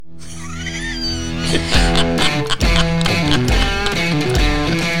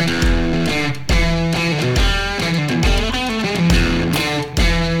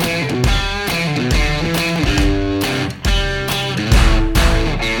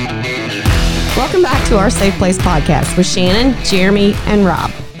Welcome back to our Safe Place podcast with Shannon, Jeremy, and Rob.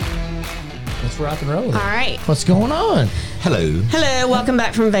 Let's rock and roll. All right. What's going on? Hello. Hello. Welcome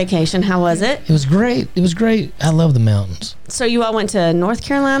back from vacation. How was it? It was great. It was great. I love the mountains. So you all went to North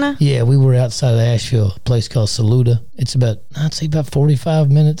Carolina? Yeah, we were outside of Asheville, a place called Saluda. It's I'd say about 45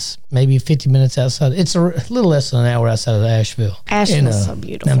 minutes, maybe 50 minutes outside. It's a little less than an hour outside of Asheville. Asheville's so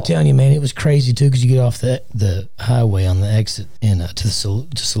beautiful. I'm telling you, man, it was crazy too because you get off the highway on the exit and to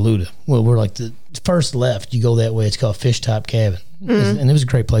Saluda. Well, we're like the first left. You go that way. It's called Fish Top Cabin, and it was a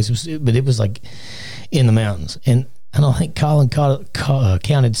great place. But it was like in the mountains. And I don't think Colin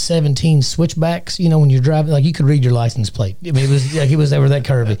counted 17 switchbacks. You know, when you're driving, like you could read your license plate. I mean, it was like it was ever that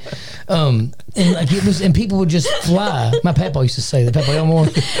curvy, and like it was, and people would just fly. My papa used to say that. Papa Elmore.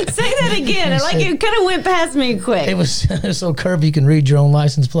 Say that again. Like it kind of went past me quick. It was so curvy you can read your own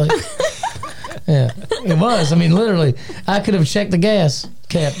license plate. Yeah, it was. I mean, literally, I could have checked the gas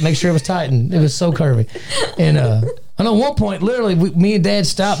cap, make sure it was tightened. It was so curvy, and I know at one point, literally, me and Dad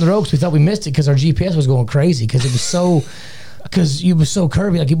stopped in the road because we thought we missed it because our GPS was going crazy because it was so, because you were so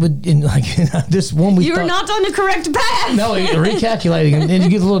curvy, like it would, in like this one we. You were not on the correct path. No, recalculating, and then you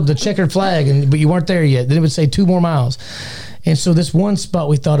get the checkered flag, but you weren't there yet. Then it would say 2 more miles, and so this one spot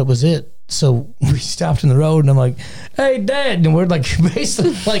we thought it was it. So we stopped in the road, and I'm like, "Hey, Dad!" And we're like,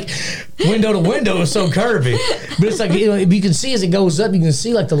 basically, like window to window. It's so curvy, but it's like, you know, you can see as it goes up, you can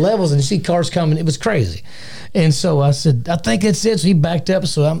see like the levels, and you see cars coming. It was crazy, and so I said, "I think that's it." So he backed up.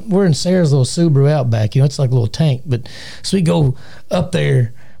 So we're in Sarah's little Subaru Outback. You know, it's like a little tank, but so we go up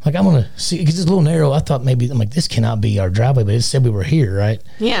there. Like, I'm going to see, because it's a little narrow. I thought maybe, I'm like, this cannot be our driveway, but it said we were here, right?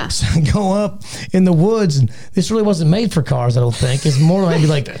 Yeah. So I go up in the woods, and this really wasn't made for cars, I don't think. It's more maybe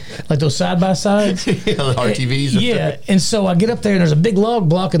like those side-by-sides. Yeah, the RTVs. Yeah, and so I get up there, and there's a big log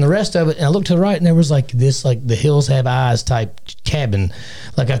blocking the rest of it, and I look to the right, and there was like this, like the hills have eyes type cabin.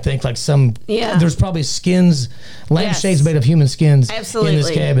 Like, I think like there's probably skins, lampshades made of human skins in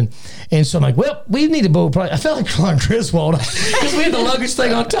this cabin. And so I'm like, well, we need to boat. I felt like Clark Griswold because we had the luggage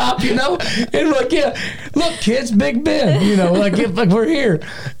thing on top, you know? And we're like, yeah, look, kids, Big Ben, you know, like we're here.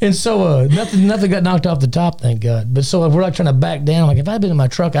 And so nothing got knocked off the top, thank God. But so we're like trying to back down. Like, if I'd been in my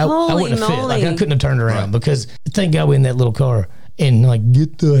truck, I wouldn't have fit. Like, I couldn't have turned around because thank God we in that little car. And like,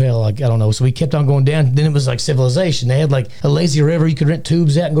 get the hell, like, I don't know. So we kept on going down. Then it was like civilization. They had like a lazy river. You could rent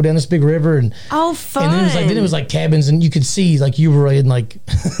tubes out and go down this big river. And fun. And then it was like cabins, and you could see like you were in like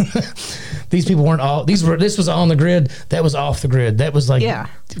these people weren't all this was on the grid. That was off the grid. That was like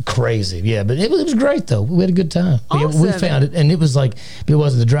crazy. Yeah, but it was great though. We had a good time. Awesome. We found it, and it was like it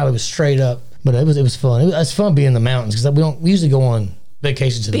wasn't the drive. It was straight up, but it was fun. It was fun being in the mountains because we usually go on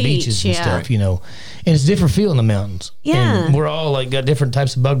vacations to the beaches and stuff, you know, and it's a different feel in the mountains. Yeah, and we're all like got different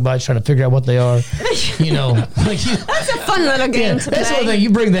types of bug bites, trying to figure out what they are. You know, like that's a fun little game to play. That's one thing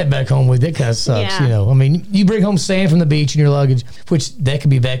you bring that back home with. That kind of sucks. You know, I mean, you bring home sand from the beach in your luggage, which that could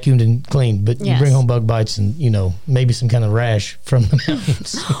be vacuumed and cleaned, but you bring home bug bites and maybe some kind of rash from the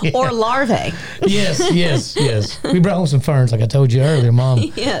mountains or larvae. Yes. We brought home some ferns, like I told you earlier, Mom.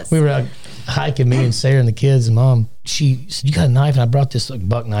 Yes, we were out hiking, me and Sarah and the kids, and Mom, she said, "You got a knife?" And I brought this like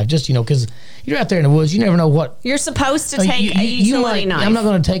buck knife, just because you're out there in the woods, you never know what you're supposed to take. A utility knife. I'm not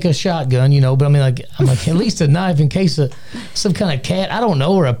going to take a shotgun, but I mean, I'm like at least a knife in case of some kind of cat, I don't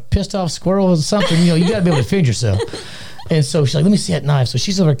know, or a pissed off squirrel or something. You got to be able to defend yourself. And so she's like, "Let me see that knife." So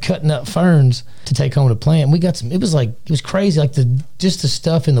she's over cutting up ferns to take home to plant. And we got some. It was crazy, like just the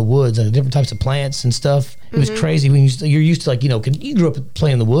stuff in the woods, like different types of plants and stuff. It was crazy when you're used to like you grew up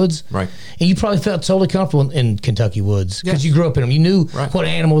playing in the woods, right? And you probably felt totally comfortable in Kentucky woods because you grew up in them. You knew what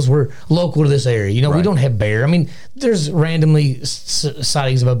animals were local to this area. We don't have bear. I mean, there's randomly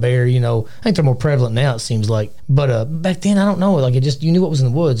sightings of a bear. I think they're more prevalent now. It seems like, but back then I don't know. Like you knew what was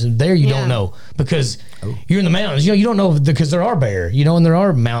in the woods, and there you don't know because you're in the mountains. You don't know because there are bear. And there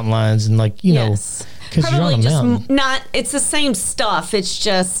are mountain lions and because you're on a mountain. It's the same stuff. It's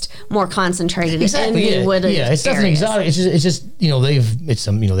just more concentrated. Exactly. In wooded it's nothing exotic. It's just they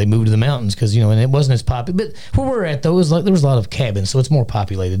moved to the mountains because and it wasn't as popular. But where we're at though, there was a lot of cabins, so it's more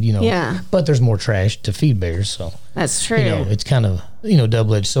populated. Yeah. But there's more trash to feed bears, so that's true. It's kind of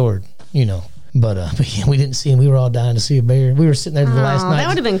double-edged sword. But yeah, we didn't see him. We were all dying to see a bear. We were sitting there the last night. That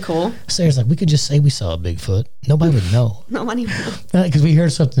would have been cool. Sarah's like, we could just say we saw a Bigfoot. Nobody would know. Nobody would know. Because we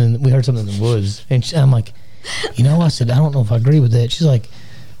heard something in the woods. And I'm like, I said, I don't know if I agree with that. She's like,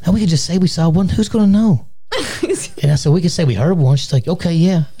 no, we could just say we saw one. Who's going to know? And I said, we could say we heard one. She's like, okay,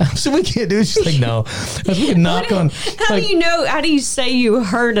 yeah. So we can't do it. She's like, no. We could knock on. How do you know? How do you say you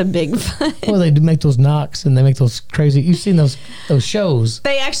heard a Bigfoot? Well, they do make those knocks and they make those crazy. You've seen those shows.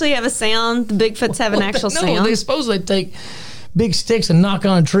 They actually have a sound. The Bigfoots have an actual sound. They suppose they take big sticks and knock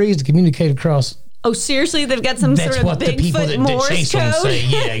on trees to communicate across. Oh, seriously? They've got some sort of Bigfoot Morse code? Say.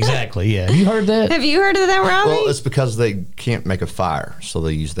 Yeah, exactly. Yeah. Have you heard that? Have you heard of that, Robbie? Well, it's because they can't make a fire, so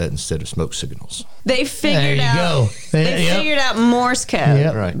they use that instead of smoke signals. They figured out. They figured out Morse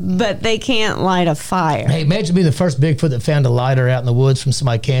code, right? But they can't light a fire. Hey, imagine being the first Bigfoot that found a lighter out in the woods from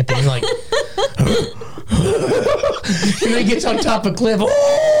somebody camping, and like, and then gets on top of a cliff.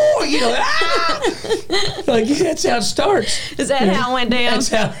 Oh, you know, like that's how it starts. Is that how it went down?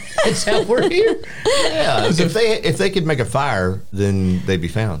 That's how we're here. Yeah, if they could make a fire, then they'd be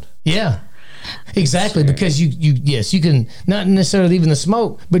found. Yeah, exactly. Because you can not necessarily even the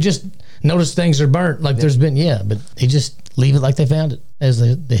smoke, but just notice things are burnt. Like there's been but they just leave it like they found it, as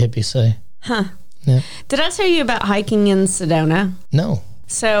the hippies say. Huh. Yeah. Did I tell you about hiking in Sedona? No.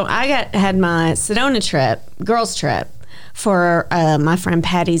 So I had my Sedona trip, girls trip, for my friend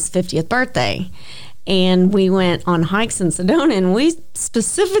Patty's 50th birthday. And we went on hikes in Sedona, and we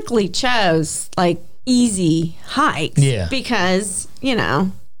specifically chose like easy hikes. Yeah. Because,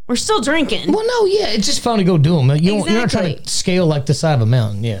 we're still drinking. Well, no, it's just fun to go do them. You're not trying to scale like the side of a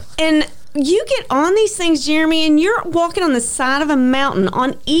mountain, And you get on these things, Jeremy, and you're walking on the side of a mountain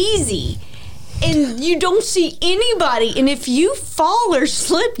on easy. And you don't see anybody. And if you fall or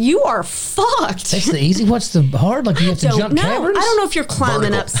slip, you are fucked. That's the easy. What's the hard? Like you have to jump caverns? I don't know if you're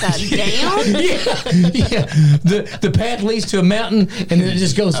climbing upside down. Yeah. The path leads to a mountain, and then it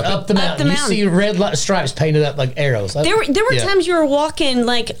just goes up the mountain. You see red stripes painted up like arrows. There were times you were walking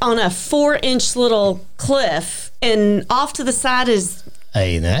like on a 4-inch little cliff, and off to the side is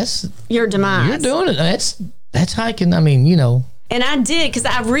that's your demise. You're doing it. That's hiking. I mean, And I did, because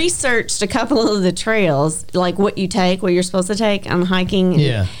I researched a couple of the trails, like what you're supposed to take on hiking.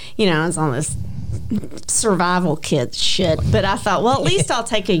 And, it's on this survival kit shit. But I thought, well, at least I'll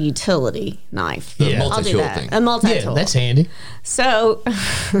take a utility knife. I'll do that. Thing. A multi-tool. Yeah, that's handy. So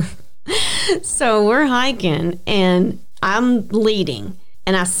we're hiking, and I'm leading,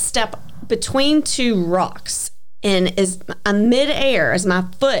 and I step between two rocks. And I'm midair, as my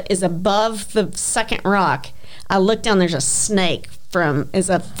foot is above the second rock, I look down, there's a snake is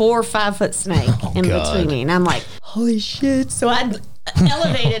a 4 or 5 foot snake between me. And I'm like, holy shit. So I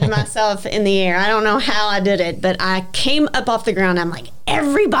elevated myself in the air. I don't know how I did it, but I came up off the ground. I'm like,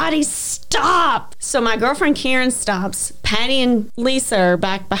 everybody stop. So my girlfriend Karen stops. Patty and Lisa are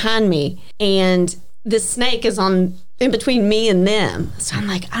back behind me. And the snake is in between me and them. So I'm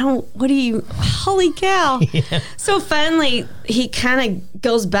like, holy cow. Yeah. So finally, he kind of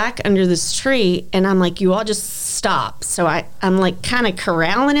goes back under this tree, and I'm like, you all just stop. So I'm like kind of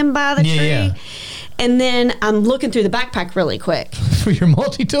corralling him by the tree. Yeah. And then I'm looking through the backpack really quick. For your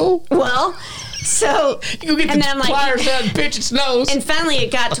multi-tool? Well, so... You go get the pliers out and pinch its nose. And finally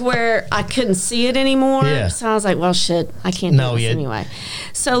it got to where I couldn't see it anymore. Yeah. So I was like, well, shit, I can't do this anyway.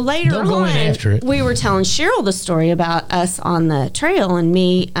 So later on, we were telling Cheryl the story about us on the trail, and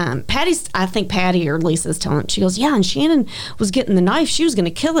me, I think Patty or Lisa's telling, she goes, yeah, and Shannon was getting the knife. She was going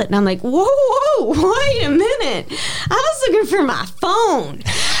to kill it. And I'm like, whoa, wait a minute. I was looking for my phone.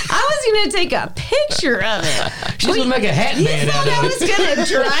 I was going to take a picture of it. She's going to make a hat band out of it. I was going to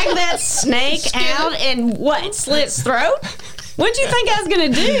drag that snake out and slit its throat? What'd you think I was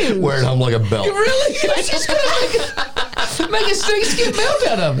going to do? Wear it home like a belt. You really? She's going to make a snakeskin belt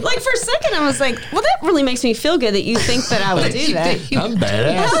out of it. Like, for a second, I was like, well, that really makes me feel good that you think that I would do that. I'm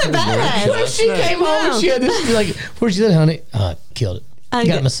badass. I'm badass. What if she came home and she had this, like, where's she at, honey? Killed it. Got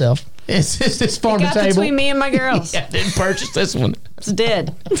it myself. It's this farm to table. Between me and my girls. I didn't purchase this one. It's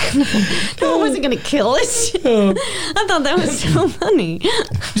dead. No, I wasn't going to kill it. I thought that was so funny.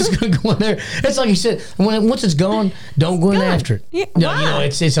 Just going to go in there. It's like you said, once it's gone, don't go in after it. Yeah, no, why?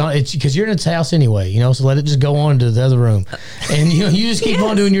 It's because you're in its house anyway, so let it just go on to the other room. And, you just keep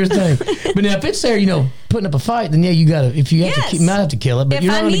on doing your thing. But now if it's there, putting up a fight, then you got to, if you have to, you might have to kill it. But if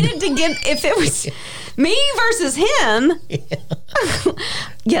I needed to if it was me versus him,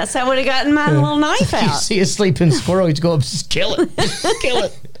 yes, I would have gotten my little knife out. You see a sleeping squirrel, you just go up, just kill it. Kill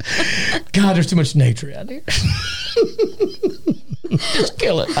it. God, there's too much nature out here. Just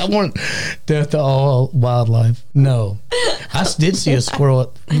kill it. I want death to all wildlife. No. I did see a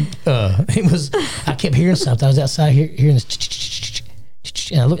squirrel. I kept hearing something. I was outside hearing this.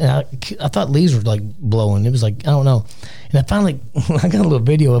 And I looked, and I thought leaves were like blowing. It was like, I don't know. And I finally, I got a little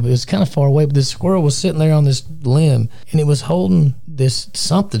video of it. It was kind of far away, but this squirrel was sitting there on this limb, and it was holding this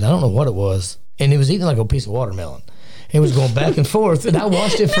something. I don't know what it was. And it was eating like a piece of watermelon. It was going back and forth, and I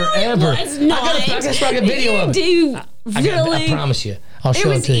watched it forever. No, it was not. I got a video of it. Really? I promise you. I'll It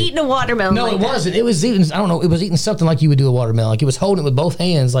show it was to you. eating a watermelon. No, like it that. wasn't. It was eating. I don't know. It was eating something like you would do a watermelon. Like it was holding it with both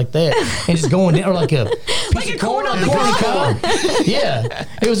hands like that, and just going down, or like a piece of corn on the cob. Yeah,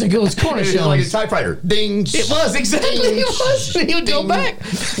 it was Cornish It was like a on. typewriter. Ding. It was exactly. It was. He would go back.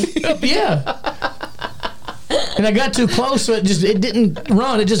 Yeah. And I got too close, so it didn't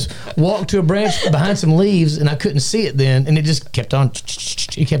run. It just walked to a branch behind some leaves, and I couldn't see it then. And it just kept on.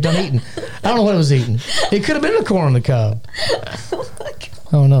 It kept on eating. I don't know what it was eating. It could have been a corn on the cob.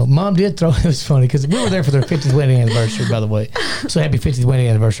 I don't know. Mom did throw. It was funny because we were there for their 50th wedding anniversary, by the way. So happy 50th wedding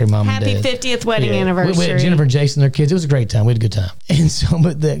anniversary, Mom Happy and Dad. 50th wedding We anniversary. had Jennifer and Jason, their kids. It was a great time. We had a good time. And so,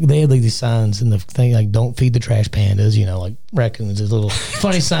 but they had like these signs and the thing like "Don't feed the trash pandas," like raccoons. These little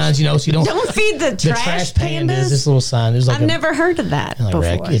funny signs, so you don't. Don't feed the trash pandas. This little sign. It was like I've never heard of that before.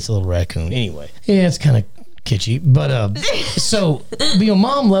 it's a little raccoon. Anyway, yeah, it's kind of kitschy, but so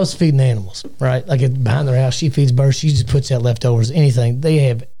Mom loves feeding animals, right? Like behind their house, she feeds birds. She just puts out leftovers, anything they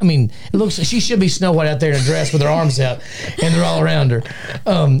have. I mean, it looks she should be Snow White out there in a dress with her arms out, and they're all around her.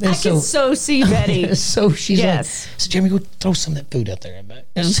 And I can so see Betty. So she's Yes. like, so Jeremy, go throw some of that food out there in back.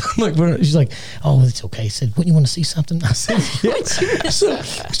 And so she's like, oh, it's okay. I said, wouldn't you want to see something? I said, yeah.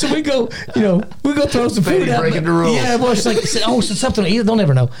 so we go, we go throw some food out. Breaking the rules. Yeah, well, she's like, so something to eat. They'll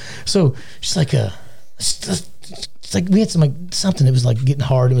never know. So she's like, it's like we had something that was like getting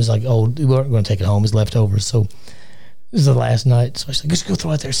hard. It was like, oh, we weren't going to take it home. It's leftovers. So this is the last night. So I was like, just go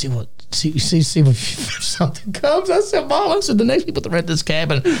throw it there, see if something comes. I said, Mom, the next people that rent this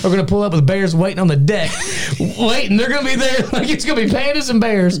cabin are going to pull up with bears waiting on the deck, waiting. They're going to be there like it's going to be pandas and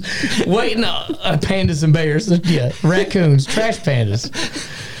bears waiting. Pandas and bears, yeah, raccoons, trash pandas,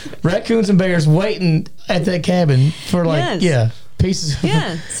 raccoons and bears waiting at that cabin for pieces.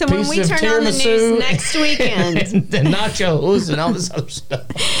 Yeah. So when we pieces of turn on the tiramisu news next weekend, and nachos and all this other stuff.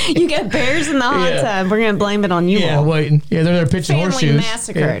 you get bears in the hot tub. We're gonna blame it on you. Yeah, all. waiting. Yeah, they're there pitching Family horseshoes.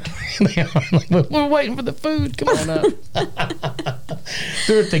 massacred. Yeah. They are like, we're waiting for the food. Come on up.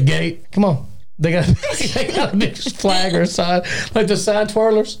 They're at the gate. Come on. They got a big flag or a sign, like the sign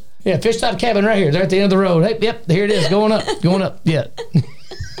twirlers. Yeah, fish top cabin right here. They're at the end of the road. Hey, yep, here it is. Going up. Yeah.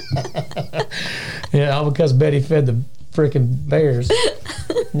 Yeah, all because Betty fed the freaking bears.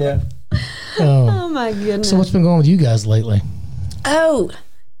 Yeah. Oh my goodness. So what's been going on with you guys lately? Oh,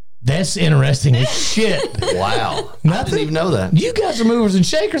 that's interesting as shit. Wow. I Nothing? didn't even know that. You guys are movers and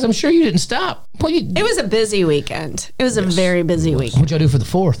shakers. I'm sure you didn't stop. it was a busy weekend. It was a very busy weekend. What'd y'all do for the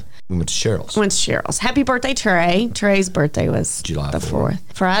 4th? We went to Cheryl's. Went to Cheryl's. Happy birthday, Trey. Trey's birthday was July the 4th.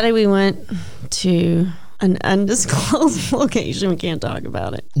 Friday we went to an undisclosed location. We can't talk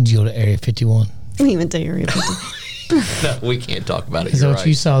about it. Did you go to Area 51? We went to Area 50. No, we can't talk about it. Is that You're what right.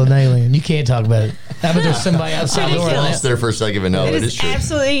 you saw an alien? You can't talk about it. How about there's somebody outside the door? Ridiculous. I lost there for a second, but no, It it is is true.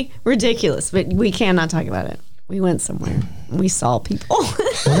 absolutely ridiculous, but we cannot talk about it. We went somewhere. We saw people.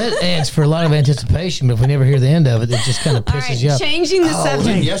 Well, that adds for a lot of anticipation, but if we never hear the end of it, it just kind of All pisses right, you off. changing the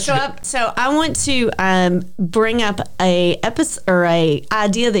subject. yesterday- So I want to bring up a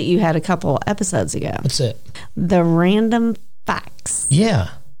idea that you had a couple episodes ago. What's that? The random facts. Yeah.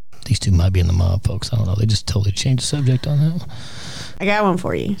 These two might be in the mob, folks. I don't know. They just totally changed the subject on that one. I got one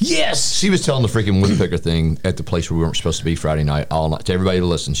for you. Yes. She was telling the freaking woodpecker thing at the place where we weren't supposed to be Friday night all night. To everybody to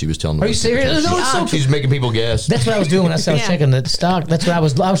listen, she was telling the Are you woodpecker serious? thing. No, it's so She's making people guess. That's what I was doing when I was Yeah. checking the stock. That's what I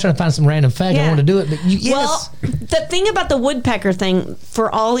was trying to find some random fact. I Yeah. wanted to do it, but yes. Well, the thing about the woodpecker thing,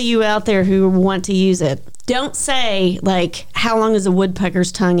 for all of you out there who want to use it, don't say, like, how long is a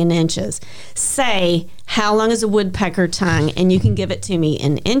woodpecker's tongue in inches? Say, how long is a woodpecker tongue? And you can give it to me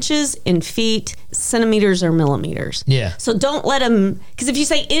in inches, in feet, centimeters, or millimeters. Yeah. So don't let them, because if you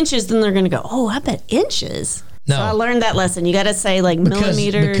say inches, then they're going to go, oh, I bet inches. No. So I learned that lesson. You got to say, like,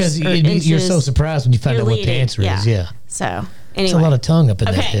 millimeters because or you're inches. so surprised when you find You're out what the leading. answer is. Yeah. So, It's anyway. a lot of tongue up in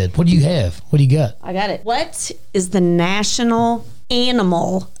that Okay. head. What do you have? What do you got? I got it. What is the national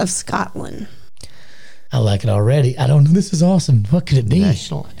animal of Scotland? I like it already. I don't know. This is awesome. What could it be?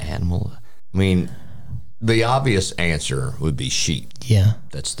 National animal. I mean, the obvious answer would be sheep. Yeah.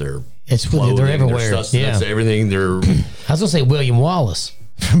 That's their It's clothing, they're their everywhere. sustenance, Yeah. everything. Their I was gonna say William Wallace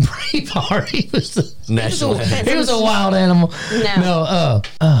from Braveheart. He was national. he was a wild animal. No.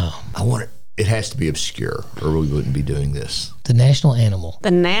 I want it. It has to be obscure, or we wouldn't be doing this. The national animal.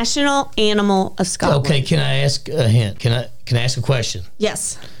 The national animal of Scotland. Okay, can I ask a hint? Can I ask a question?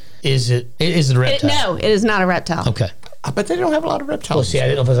 Yes. Is it a reptile? No, it is not a reptile. Okay. I bet they don't have a lot of Well, reptiles. see, I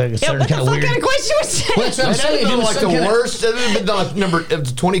didn't know if it was like a Yeah, certain what the kind of fuck weird. kind of question was that? Well, that's what I'm That saying. would have It been was like some the kind of- worst. That would have been like number of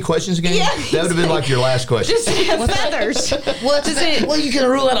the 20 questions game. Yeah. That would have been like your last question. Just feathers. Well, you can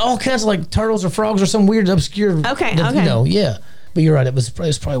rule out all kinds of like turtles or frogs or some weird obscure. Okay, You okay. know, yeah. But you're right. It was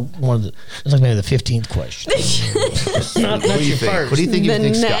probably one of the. It was like maybe the 15th question. not What do you your think? first. What do you think? The You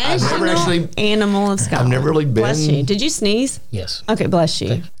think Scott? I've never actually. animal of Scotland. I've never really been. Bless you. Did you sneeze? Yes. Okay, bless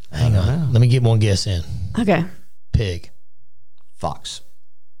you. Hang on. Let me get one guess in. Okay. Pig. Fox.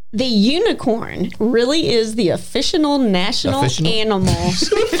 The unicorn really is the official national animal.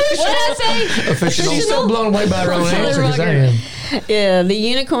 What did I say? Official. She's so blown away by her own answer because I am. Yeah, the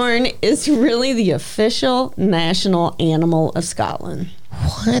unicorn is really the official national animal of Scotland.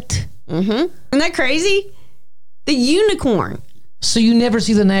 What? Mm-hmm. Isn't that crazy? The unicorn. So you never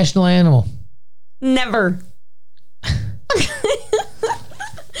see the national animal? Never.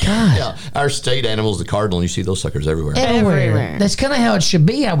 God. Yeah, our state animal is the cardinal, and you see those suckers everywhere. Everywhere. That's kind of how it should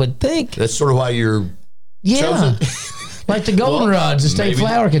be, I would think. That's sort of why you're Yeah. chosen. Like the goldenrods, the state maybe-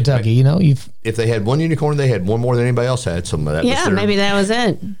 flower, Kentucky. You know, If they had one unicorn, they had one more than anybody else had. So that Yeah, was their, maybe that was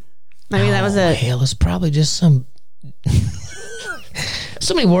it. Maybe that was it. Hell, it's probably just some.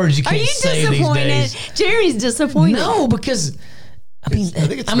 So many words you Are can't you say these disappointed? days. Jerry's disappointed. No, because I mean,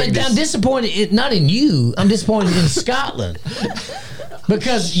 think it's I'm maybe disappointed. Not in you. I'm disappointed in Scotland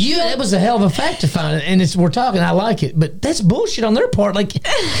because that was a hell of a fact to find, and we're talking. I like it, but that's bullshit on their part. Like,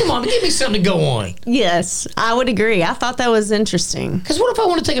 come on, give me something to go on. Yes, I would agree. I thought that was interesting. Because what if I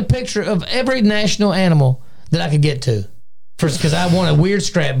want to take a picture of every national animal that I could get to? Because I want a weird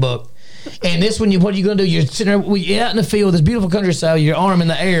scrapbook. And this one, what are you going to do? You're sitting there, you're out in the field, this beautiful countryside, your arm in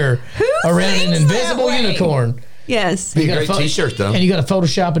the air around an thinks invisible that way? unicorn. Yes. Be a great T-shirt though. And you got to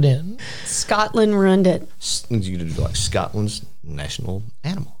Photoshop it in. Scotland ruined it. You could do like Scotland's national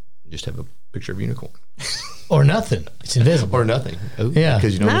animal. Just have a picture of a unicorn Or nothing. It's invisible. or nothing. Oh, Yeah.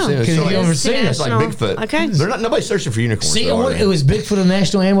 because you don't No, understand. because you don't understand. It's like National- Bigfoot. Okay. They're not. Nobody's searching for unicorns. See, though, are they? it was Bigfoot a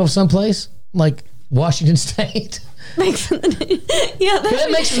national animal of someplace? Like Washington State? Yeah, that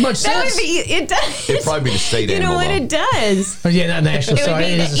makes as much that sense. Would be, it does. It'd probably be the state You know animal. what? though. It does. Oh, yeah, not national. It would Sorry,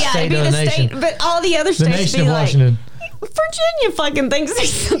 be it is a it'd state be of a the nation. state, but all the other The states nation be of like, Washington. Virginia fucking thinks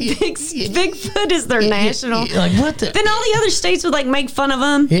Bigfoot is their national. Like, what the? Then all the other states would like make fun of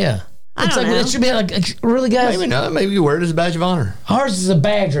them. Yeah. I It's don't like, know. it should be like, really, guys? Maybe not. Maybe you wear it as a badge of honor. Ours is a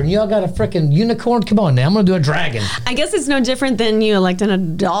badger, and y'all got a freaking unicorn? Come on now. I'm going to do a dragon. I guess it's no different than you electing a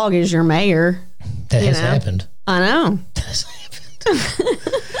dog as your mayor. That has know. happened. I know. That has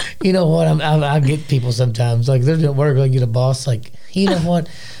happened. You know what? I get people sometimes. Like, they're doing work, like, get a boss. Like, you know what?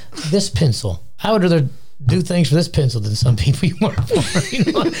 This pencil. I would rather do things for this pencil than some people you work for. You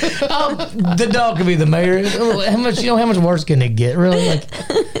know what? The dog could be the mayor. How much worse can it get? Really?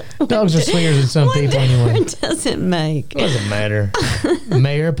 Like, dogs are sweeter than some people anyway. It doesn't make. Doesn't matter.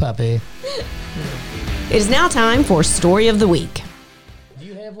 Mayor puppy. It is now time for Story of the Week. Do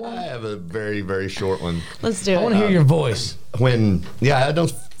you have one? I have a very, very short one. Let's do I want to it. hear your voice. I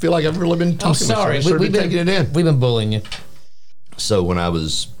don't feel like I've really been talking. I'm sorry. Much. I've sort of been taking it in. We've been bullying you. So when I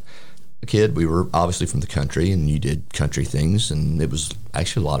was a kid, we were obviously from the country, and you did country things, and it was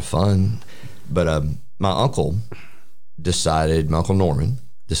actually a lot of fun. But my uncle Norman,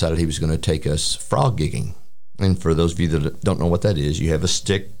 decided he was going to take us frog gigging. And for those of you that don't know what that is, you have a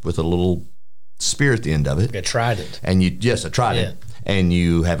stick with a little spear at the end of it. I tried it. And I tried Yeah. it. And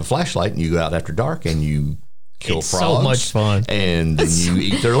you have a flashlight, and you go out after dark, and you kill It's so frogs. much fun. And then you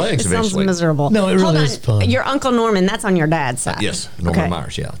eat their legs It sounds eventually. miserable. No, it really Hold on. is fun. Your Uncle Norman, that's on your dad's side. Yes, Norman Okay.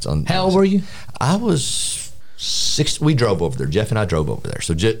 Myers. Yeah, it's on. How old were you? I was 6. We drove over there. Jeff and I drove over there.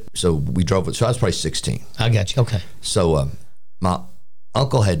 So we drove. So I was probably 16. I got you. Okay. So my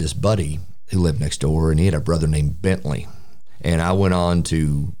uncle had this buddy who lived next door, and he had a brother named Bentley. And I went on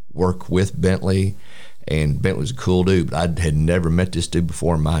to work with Bentley, and Bentley was a cool dude, but I had never met this dude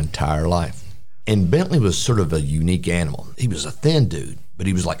before in my entire life. And Bentley was sort of a unique animal. He was a thin dude, but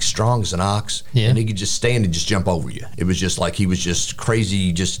he was like strong as an ox, Yeah. and he could just stand and just jump over you. It was just like he was just crazy,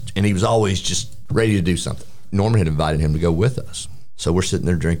 and he was always just ready to do something. Norman had invited him to go with us. So we're sitting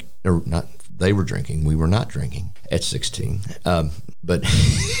there drinking, or not, they were drinking, we were not drinking at 16. But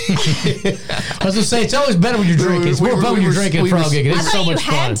I was gonna say it's always better when you're drinking. It's more fun when you're drinking frog gigging. I It's thought so you much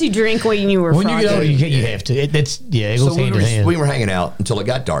had fun. to drink when you were When you get older, frogging. you have to. It goes so hand in hand. we were hanging out until it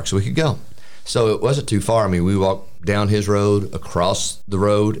got dark so we could go. So it wasn't too far. I mean, we walked down his road, across the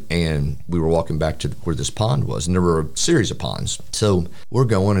road, and we were walking back to where this pond was. And there were a series of ponds. So we're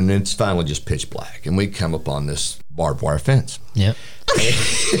going, and it's finally just pitch black. And we come up on this barbed wire fence. Yep.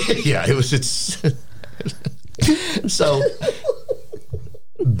 Yeah, it's so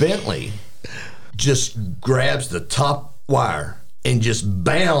Bentley just grabs the top wire and just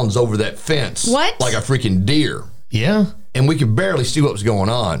bounds over that fence What? like a freaking deer. Yeah. And we could barely see what was going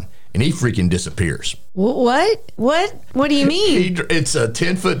on. and he freaking disappears. What do you mean? It's a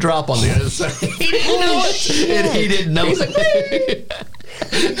 10-foot drop on the other side. He didn't know it. And he didn't know it.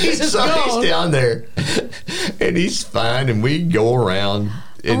 He's down there, and he's fine, and we go around,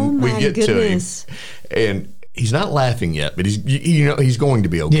 and we get to him, and he's not laughing yet, but he's going to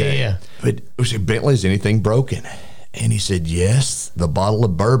be okay. Yeah. But we said, Bentley, is anything broken? And he said, yes, the bottle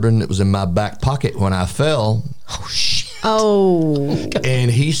of bourbon that was in my back pocket when I fell. Oh, shit. Oh.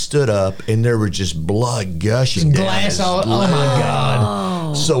 And he stood up, and there was just blood gushing down glass his all. Oh, my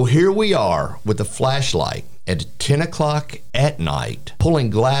God. So here we are with a flashlight at 10 o'clock at night, pulling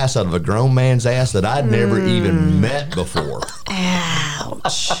glass out of a grown man's ass that I'd never even met before.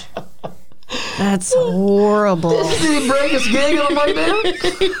 Ouch. That's horrible. Did he break his gig on the way down?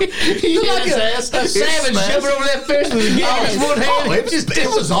 He's like a savage jumping over that fence with a gig in one hand.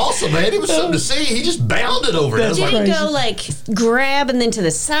 It was awesome, man. It was something to see. He just bounded over it. Did he go like grab and then to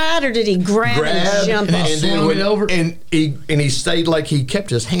the side, or did he grab and jump and then swung it over? And he stayed like he kept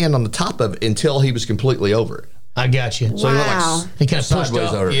his hand on the top of it until he was completely over it. I got you. So wow. He kind of pushed sideways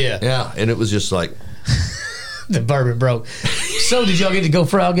up. over. Yeah, and it was just like the bourbon broke. So did y'all get to go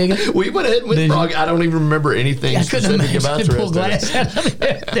frog gigging? We went ahead with frog. I don't even remember anything specific about the pull glass out of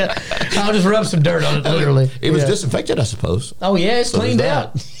it. I'll just rub some dirt on it, literally. It was disinfected, I suppose. Oh yeah, it's cleaned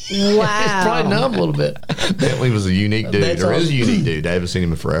out. Wow. It's probably numb a little bit. Bentley was a unique dude. Is a unique dude. I haven't seen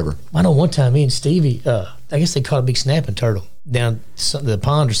him in forever. I know one time me and Stevie, I guess they caught a big snapping turtle down the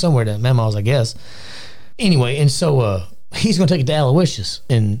pond or somewhere down Mama's, I guess. Anyway, and so he's going to take it to Aloysius,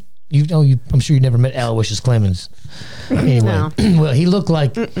 and I'm sure you never met Aloysius Clemens. Anyway, No. Well, he looked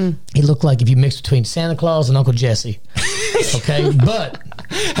like if you mixed between Santa Claus and Uncle Jesse. Okay, but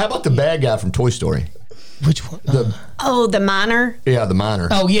how about the bad guy from Toy Story? Which one? The miner. Yeah, the miner.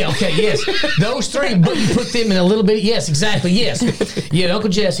 Oh yeah, okay, yes. Those three, but you put them in a little bit. Yes, exactly. Yes, you had Uncle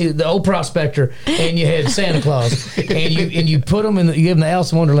Jesse, the old prospector, and you had Santa Claus, and you put them in. You give them the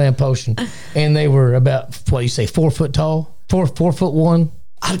Alice in Wonderland potion, and they were about 4 foot tall, 4'1".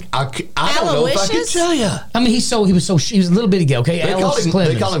 I don't know if I can tell you. I mean, he was a little bitty guy. Okay,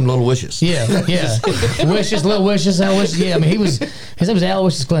 They call him Little Wishes. Yeah. Wishes, Little Wishes, Aloysius. Yeah, I mean, his name was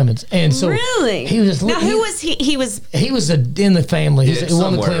Aloysius Clemens, and so really, he was. Now, who was he? He was in the family. He's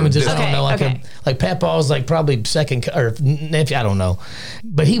one of the Clemenses. I don't know, like Papaw's, like probably second or nephew. I don't know,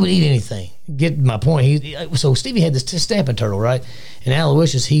 but he would eat anything. Get my point. So Stevie had this stamping turtle, right? And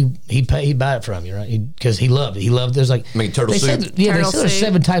Aloysius, he'd buy it from you, right? Because he loved it. There's like turtle soup. They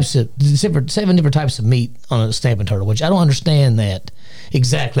said there's 7 different types of meat on a stamping turtle, which I don't understand that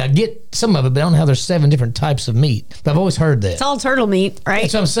exactly. I get some of it, but I don't know how there's 7 different types of meat. But I've always heard that it's all turtle meat, right?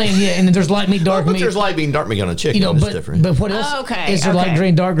 That's what I'm saying. Yeah, and then there's light meat, dark meat. There's light meat, dark meat on a chicken. But different. But what else? Oh, okay. Is there light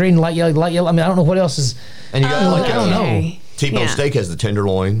green, dark green, light yellow? I mean, I don't know what else is. And you got I don't know. T-bone steak has the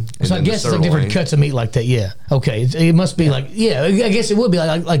tenderloin. So I guess it's like different cuts of meat like that. Yeah. Okay. It must be like I guess it would be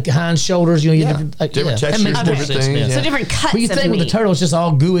like hinds, shoulders. Different textures, different things. Yeah. So different cuts. But you think with the turtle, it's just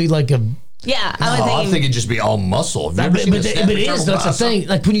all gooey like a. Yeah, I think it'd just be all muscle. But it is. That's the thing.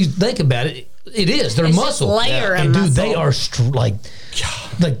 Like when you think about it, it is. They're muscle. Layer and dude, they are like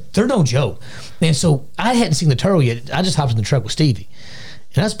they're no joke. And so I hadn't seen the turtle yet. I just hopped in the truck with Stevie.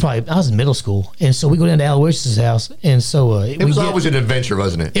 And I was in middle school, and so we go down to Aloysius' house, and so it was always an adventure,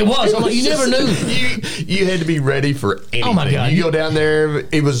 wasn't it? It was. I'm like, you never knew. You had to be ready for anything. Oh my God! You go down there,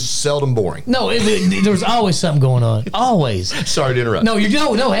 it was seldom boring. No, there was always something going on. Always. Sorry to interrupt. No,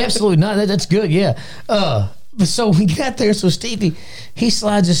 no, absolutely not. That's good. Yeah. So we got there. So Stevie, he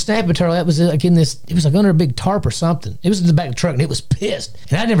slides his snapping turtle. That was like it was like under a big tarp or something. It was in the back of the truck, and it was pissed.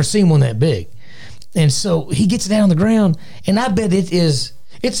 And I'd never seen one that big. And so he gets it down on the ground, and I bet it is.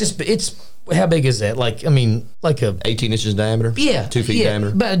 It's how big is that? Like, I mean, like a 18 inches diameter. Yeah, 2 feet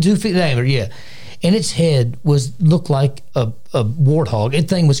diameter. About 2 feet diameter. Yeah, and its head looked like a warthog. That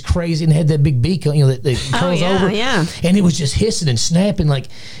thing was crazy and had that big beak, that curls over. Yeah. And it was just hissing and snapping like.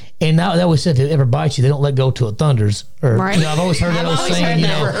 And now they always said if it ever bites you, they don't let go till it thunders. Or right. I've always heard that.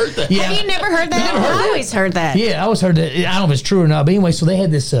 Never heard that. Yeah. Have you never heard that? I always heard that. Yeah, I always heard that. I don't know if it's true or not. But anyway, so they had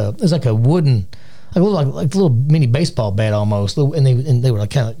this. It was like a wooden. Like a little mini baseball bat almost, and they were like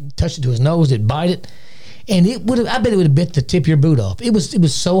kind of touched it to his nose. It'd bite it, and I bet it would have bit the tip of your boot off. It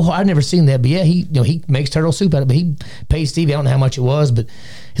was so hard. I've never seen that, but yeah, he makes turtle soup out of it. But he paid Stevie. I don't know how much it was, but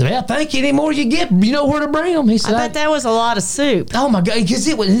he said, "Well, thank you. Any more you get, you know where to bring them." He said, "I bet that was a lot of soup." Oh my God, because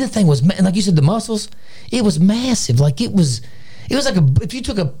the thing was, like you said, the muscles. It was massive. Like it was like if you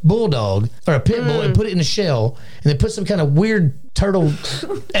took a bulldog or a pit bull and put it in a shell and then put some kind of weird turtle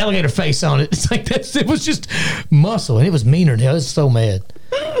alligator face on it. It's like that. It was just muscle, and it was meaner than hell. I was so mad.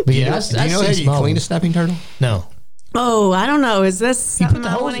 But do you know how you clean a snapping turtle? No. Oh, I don't know. Is this something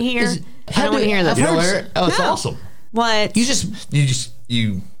I want to hear? I don't want to hear this. You know, Larry? Oh, it's awesome. What?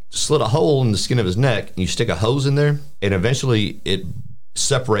 You slit a hole in the skin of his neck, and you stick a hose in there, and eventually it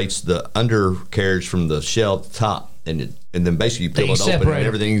separates the undercarriage from the shell at the top, and then basically you peel it open,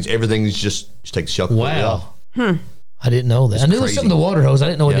 and everything's just take the shell completely off. I didn't know that. I knew it was something the water hose. I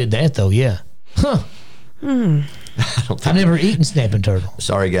didn't know it did that though. Yeah. Huh. I've never eaten snapping turtle.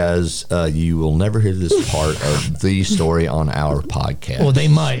 Sorry, guys. You will never hear this part of the story on our podcast. Well, they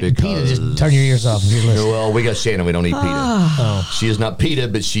might. PETA, just turn your ears off if you're listening. Well, we got Shannon. We don't eat PETA. She is not PETA,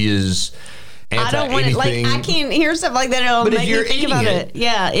 but she is I don't want it. Like, I can't hear stuff like that. It'll make me think about it.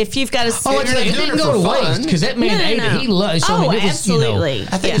 Yeah, if you've got a it didn't go to waste because that man ate it. He loved. So I mean, absolutely.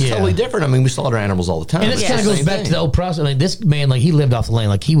 I think it's totally different. I mean, we slaughter animals all the time. And this kind of goes back to the old process. I mean, this man, like, he lived off the land.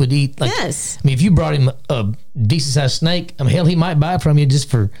 Like, he would eat. Like, yes. I mean, if you brought him a decent sized snake, I mean, hell, he might buy it from you just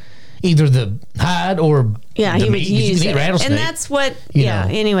for either the hide or he would use it. Rattlesnake. And that's what,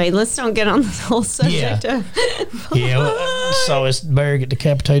 anyway, let's don't get on this whole subject. So it's Barry get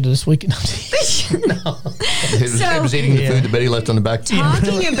decapitated this weekend. No. It was eating the food that Betty left on the back.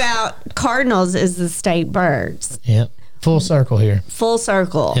 Talking about cardinals is the state birds. Yep. Full circle here. Full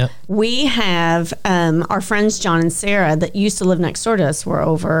circle. Yep. We have our friends John and Sarah that used to live next door to us were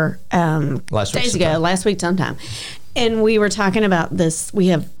over last week sometime. And we were talking about this. We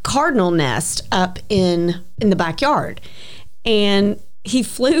have cardinal nest up in the backyard. And he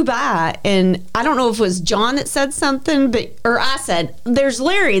flew by, and I don't know if it was John that said something, or I said, there's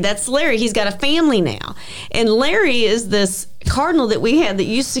Larry. That's Larry. He's got a family now. And Larry is this cardinal that we had that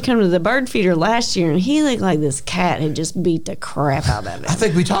used to come to the bird feeder last year, and he looked like this cat had just beat the crap out of him. I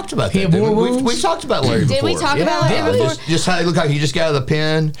think we talked about that. We've talked about Larry before. Did we talk about Larry before? Just how he looked like he just got out of the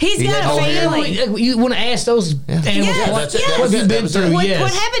pen. He's got a family. You want to ask those animals what have you been through? What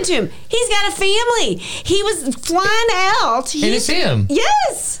happened to him? He's got a family. He was flying out. And it's him.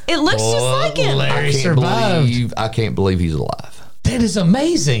 Yes. It looks just like him. Larry survived. I can't believe he's alive. That is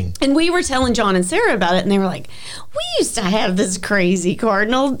amazing. And we were telling John and Sarah about it, and they were like, we used to have this crazy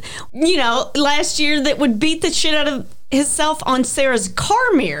cardinal, last year that would beat the shit out of himself on Sarah's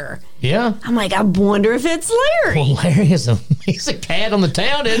car mirror. Yeah. I'm like, I wonder if it's Larry. Well, Larry he's a cat on the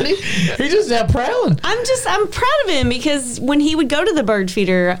town, isn't he? He's just out prowling. I'm proud of him because when he would go to the bird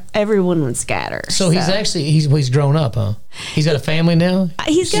feeder, everyone would scatter. So he's grown up, huh? He's got a family now?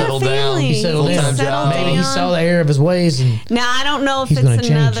 He's got a family. He settled down. Maybe he saw the error of his ways. Now, I don't know if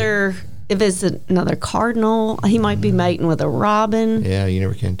it's another cardinal. He might be mating with a robin. Yeah, you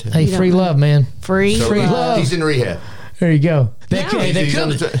never can tell. Hey, free love, man. Free love. He's in rehab. There you go. They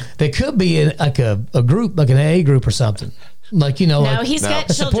could be like a group, like an AA group or something. Like, he's got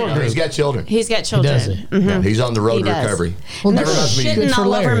children. He's got children. He's got children. He does it. Mm-hmm. Yeah, he's on the road to recovery. Well, they're shitting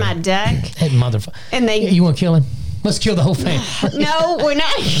all over my deck. That motherfucker. And you want to kill him? Let's kill the whole family. No, we're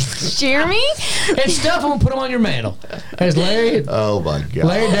not. Jeremy? And stuff them and put them on your mantle. There's Larry. Oh, my God.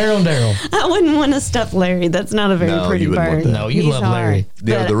 Larry, Daryl. I wouldn't want to stuff Larry. That's not a very pretty bird. No, you love Larry.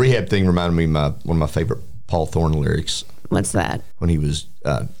 The rehab thing reminded me of one of my favorite Paul Thorne lyrics. What's that? When he was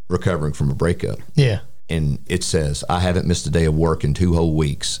recovering from a breakup. Yeah. And it says, I haven't missed a day of work in 2 whole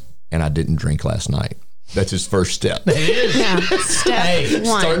weeks, and I didn't drink last night. That's his first step. It is. Yeah, step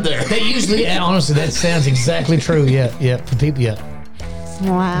one. Start there. They usually, honestly, that sounds exactly true. Yeah, for people,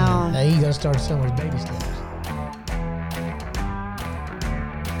 Wow. Now you got to start somewhere with baby steps.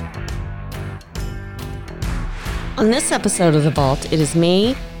 On this episode of The Vault, it is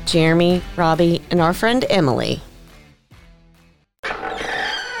me, Jeremy, Robbie, and our friend Emily.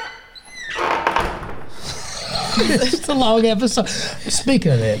 It's a long episode.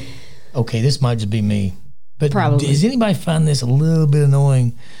 Speaking of that, okay, this might just be me, but probably. Does anybody find this a little bit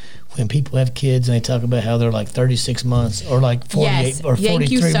annoying when people have kids and they talk about how they're like 36 months or like 48 or 43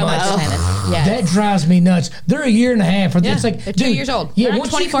 Thank you so months? much, yes. That drives me nuts. They're a year and a half. It's like, they're 2 years old. Yeah,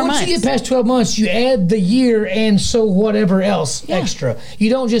 once 24 months. Once you get past 12 months, you add the year and so whatever else extra. You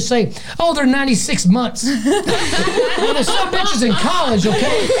don't just say, oh, they're 96 months. Well, there's some bitches in college,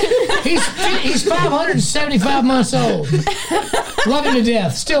 okay? He's 575 months old. Love him to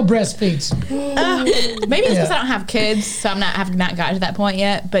death. Still breastfeeds. Maybe it's because I don't have kids, so have not gotten to that point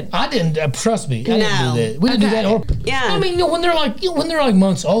yet. But I didn't. Trust me. I didn't do that. We didn't do that. I mean, when they're like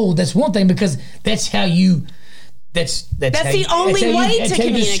months old, that's one thing because that's how you. That's the only way to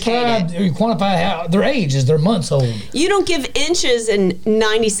communicate it. You quantify how their age is. They're months old. You don't give inches and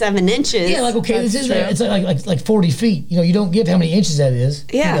 97 inches. Yeah, like it's like 40 feet. You don't give how many inches that is.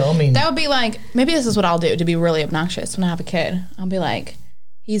 Yeah, I mean that would be like maybe this is what I'll do to be really obnoxious when I have a kid. I'll be like,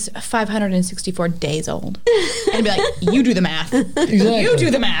 He's 564 days old. And be like, you do the math. Exactly. You do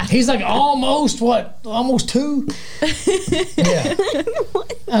the math. He's like almost 2? Yeah.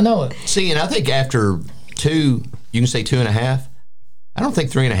 I know it. See, and I think after 2, you can say 2.5. I don't think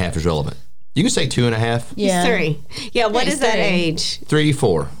 3.5 is relevant. You can say 2.5. Yeah. 3. Yeah, what is that age? 3,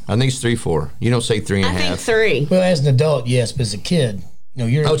 4. I think it's 3, 4. You don't say 3.5. I think 3. Well, as an adult, yes, but as a kid,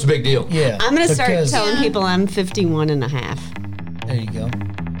 you're. Oh, it's a big deal. Yeah. I'm going to start because- telling people I'm 51 and a half. There you go.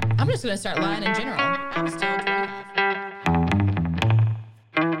 I'm just going to start lying in general. I'm still 25.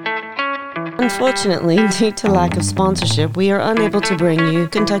 Unfortunately, due to lack of sponsorship, we are unable to bring you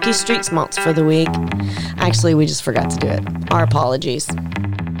Kentucky Street Smarts for the week. Actually, we just forgot to do it. Our apologies.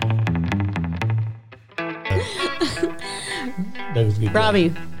 Robbie,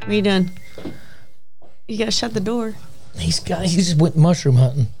 what are you doing? You gotta shut the door. He just went mushroom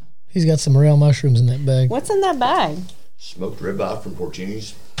hunting. He's got some morel mushrooms in that bag. What's in that bag? Smoked ribeye from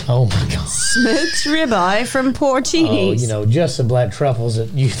Porcini's. Oh my God. Smoked ribeye from Porcini's. Just the black truffles that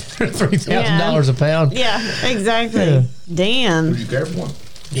you $3,000 a pound. Yeah, exactly. Yeah. Damn. Would you care for one?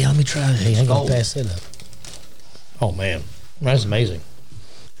 Yeah, let me try it. Hey, I'm gonna pass it up. Oh man, that's amazing.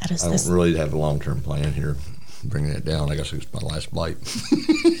 That is I this. don't really have a long-term plan here. Bringing it down. I guess it's my last bite.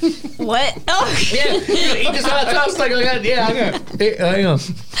 What? Oh, Yeah, eat this hot sauce like I got. Yeah, I got. Hang on.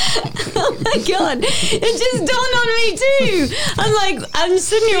 oh my God. It just dawned on me too. I'm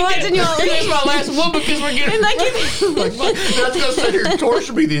sitting here watching y'all That's eat. my last one because we're getting. And That's gonna sit here and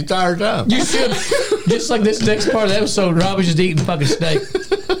torture me the entire time. You should. Just like this next part of the episode, Robbie's just eating fucking steak.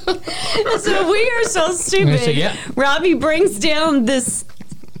 so we are so stupid. So, yeah. Robbie brings down this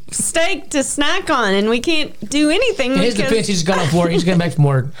steak to snack on, and we can't do anything. In his defense, he just got off work. He just came back from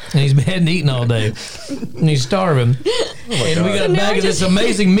work, and he's been eating all day, and he's starving. And we got a bag of this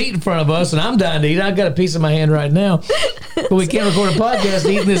amazing meat in front of us, and I'm dying to eat. I've got a piece in my hand right now, but we can't record a podcast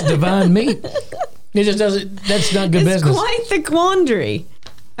eating this divine meat. It just doesn't. That's not good It's business. quite the quandary.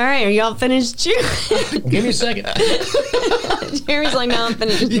 All right, are y'all finished chewing? Give me a second. Jerry's like, no, I'm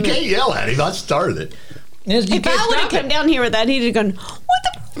finished. You can't yell at him. I started it. If I would have come down here with that, he'd have gone,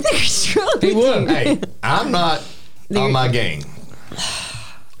 what the fuck is wrong with He would. Hey, I'm not on my game.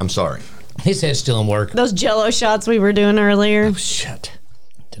 I'm sorry. His head's still in work Those Jell-O shots we were doing earlier. Shit.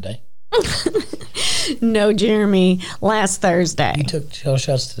 today. No, Jeremy, last Thursday. You took shell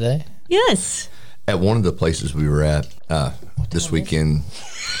shots today. Yes. At one of the places we were at this weekend,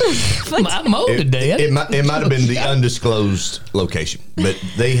 I mowed today. it might have been the undisclosed location, but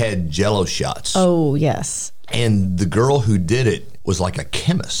they had Jell-O shots. Oh, yes. And the girl who did it was like a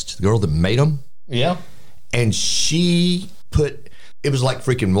chemist, the girl that made them. Yeah. And she put, it was like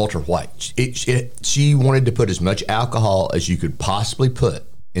freaking Walter White. She wanted to put as much alcohol as you could possibly put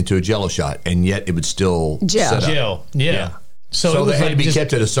into a Jell-O shot, and yet it would still Gel. set up. Gel. Yeah. So, it So was they had like to be just,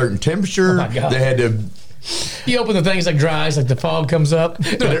 kept at a certain temperature. Oh my God. They had to. you open the thing, it's like dry. It's like the fog comes up.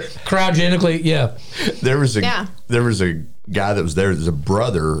 Cryogenically, yeah. There was a Yeah. guy that was there. There's a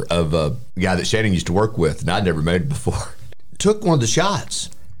brother of a guy that Shannon used to work with, and I'd never met him before. Took one of the shots,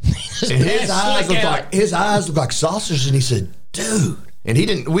 and his eyes looked like saucers, and he said, "Dude," and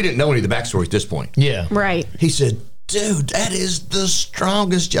we didn't know any of the backstory at this point. Yeah. Right. He said, "Dude, that is the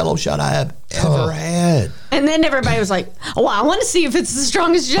strongest Jell-O shot I have ever had." And then everybody was like, oh, I want to see if it's the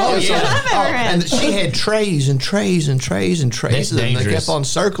strongest Jell-O shot I've ever had. And she had trays and trays and trays and trays, That's and they dangerous. kept on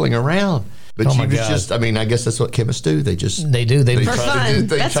circling around. But Oh she my was God. just, I mean, I guess that's what chemists do. They just, They do. They For try to fun. do-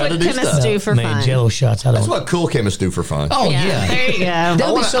 they That's try what to do chemists stuff. do for made fun. Jello shots. I don't. that's what cool chemists do for fun. Oh yeah. There you go. That would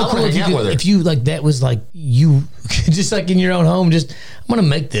be wanna- so I wanna cool if hang you, out with her. if you like that was like you just like in your own home. Just I'm gonna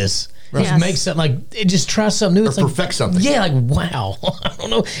make this. Just Yes. make something like just try something new. It's like perfect something. Yeah, like wow. I don't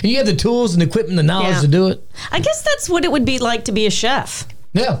know. And you have the tools and the equipment, the knowledge Yeah. to do it. I guess that's what it would be like to be a chef.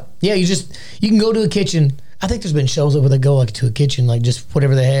 Yeah, yeah. You can go to a kitchen. I think there's been shows where they go like to a kitchen, like just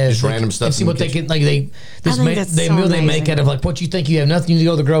whatever they have, Just like, random stuff and see in the what they kitchen. can like. They that's they so meal they make amazing. out of like what you think you have nothing. You need to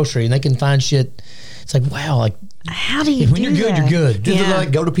go to the grocery and they can find shit. It's like wow, like How do you when do you're good, that? you're good. Did Yeah. they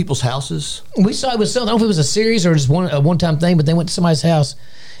like go to people's houses We saw it was something. I don't know if it was a series or just a one time thing, but they went to somebody's house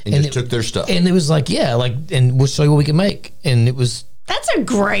and just it- took their stuff? and it was like yeah, like and we'll show you what we can make, and it was That's a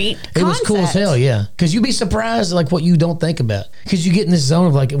great it was cool as hell, yeah. Because you'd be surprised like what you don't think about. Because you get in this zone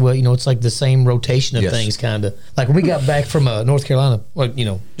of like, well, it's like the same rotation of Yes. things, kind of. Like when we got back from North Carolina, like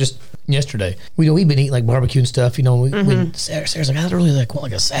just yesterday, we've been eating like barbecue and stuff. We Sarah's like, I really like want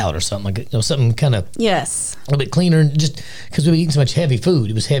like a salad or something, like something kind of Yes. a little bit cleaner, and just because we were eating so much heavy food.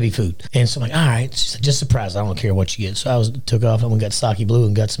 It was heavy food, and so I'm like, all right, she's like, just surprised. I don't care what you get. So I took off and we got sake blue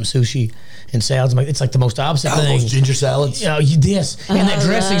and got some sushi and salads. I'm like, it's like the most opposite Oh, thing. those ginger salads. Yes. And that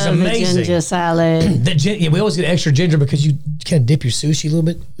dressing's amazing. The ginger salad. We always get extra ginger because you kind of dip your sushi a little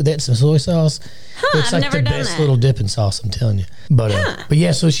bit with that, some soy sauce. It's I've like never the done best that. little dipping sauce, I'm telling you. But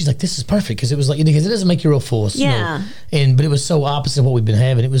yeah, so she's like, this is perfect because it was like, because it doesn't make you real full. So, Yeah. but it was so opposite of what we've been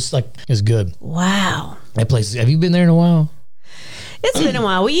having. It was like, it was good. Wow. That place, have you been there in a while? It's been a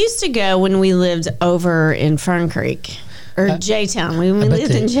while. We used to go when we lived over in Fern Creek or J-Town. We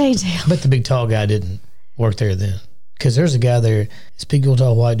lived in J-Town. I bet the big tall guy didn't work there then. Because there's a guy there, this big old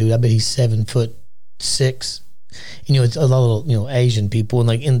tall white dude, I bet he's 7'6". It's a lot of Asian people and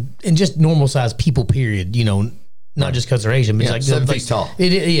like in just normal sized people, period. Not just because they're Asian, but it's like 7 feet tall.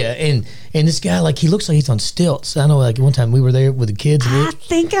 And this guy, like, he looks like he's on stilts. I know, like, one time we were there with the kids. And I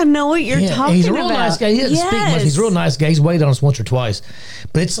think I know what you're talking about. He's a real nice guy. He doesn't speak much. He's a real nice guy. He's waited on us once or twice.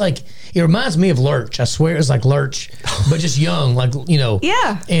 But it's like, it reminds me of Lurch. I swear it's like Lurch, but just young, like,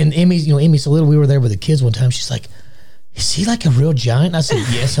 Yeah. And Emmy's so little. We were there with the kids one time. She's like, is he like a real giant? I said,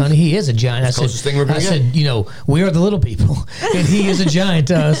 yes, honey, he is a giant. Closest thing we're gonna get. said, we are the little people, and he is a giant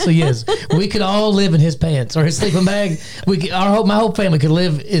to us. So yes, we could all live in his pants or his sleeping bag. My whole family could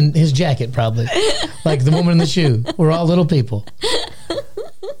live in his jacket, probably, like the woman in the shoe. We're all little people.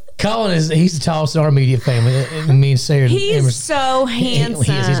 Colin he's the tallest in our immediate family. Me and Sarah. He's so handsome.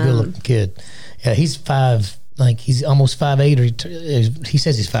 He is. He's a good looking kid. Yeah, he's 5. Like he's almost 5'8", or he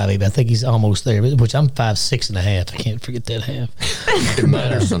says he's 5'8", but I think he's almost there. Which I'm 5'6.5". I can't forget that half. It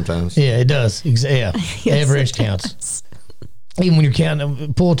matters sometimes. Yeah, it does. Yeah, Yes, every inch it counts. Even when you're counting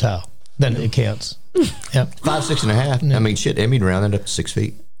a pool tile, then it counts. Yeah, 5, 6.5. I mean, shit. Emmy'd round it up to 6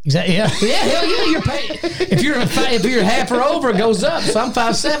 feet. exactly. Yeah, hell yeah. You're paying. If you're half or over, it goes up. So I'm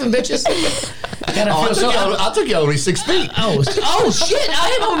 5'7", bitches. I took you only 6 feet. Oh shit!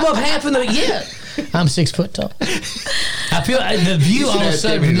 I am above half in the I'm 6 foot tall. I feel the view all of a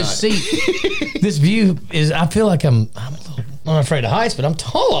sudden from this seat. This view is. I feel like I'm afraid of heights, but I'm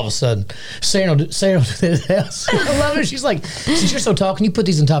tall all of a sudden. Sarah will do this house. I love it. She's like, since you're so tall, can you put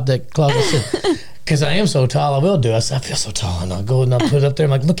these on top of that closet? Because I am so tall, I will do. I said, I feel so tall, and I'll go and I'll put it up there.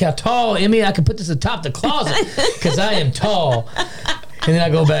 I'm like, look how tall, Emmy. I can put this on top of the closet because I am tall. And then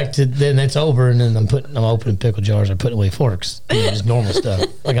I go back to then it's over, and then I'm opening pickle jars. I'm putting away forks, just normal stuff.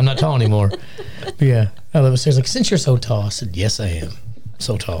 Like I'm not tall anymore. But yeah, I love it. Sarah's like, since you're so tall, I said, yes, I am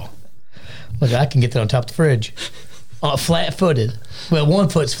so tall. Look, I can get that on top of the fridge, flat-footed. Well, one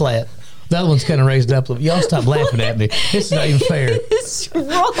foot's flat. The other one's kind of raised up. Y'all stop laughing at me. This is not even fair. What's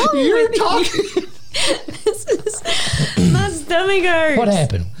wrong You're with talking. you? My stomach hurts. What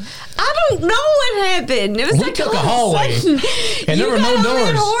happened? I don't know what happened. It was We like took a all of hallway, sudden, and there you were no got on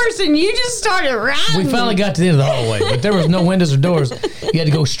that doors. horse and you just started riding. We finally got to the end of the hallway, but there was no windows or doors. You had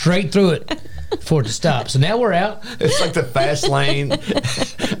to go straight through it for it to stop. So now we're out. It's like the fast lane on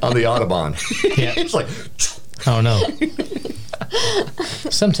the Autobahn. Yeah. It's like, Oh no.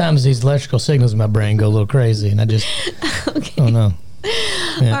 Sometimes these electrical signals in my brain go a little crazy, and I just oh no.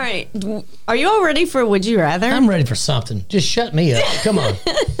 All right. Are you all ready for Would You Rather? I'm ready for something. Just shut me up. Come on.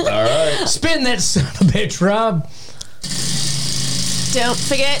 all right. Spin that son of a bitch, Rob. Don't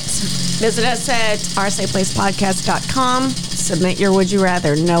forget, visit us at rsaplayspodcast.com. Submit your Would You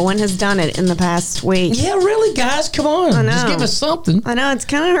Rather. No one has done it in the past week. Yeah, really, guys. Come on. I know. Just give us something. I know, it's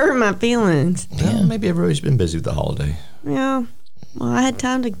kind of hurt my feelings. Well, maybe everybody's been busy with the holiday. Yeah. Well, I had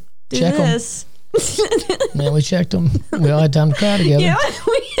time to do Check 'em. this. Man, we checked them. We all had time to cry together. Yeah.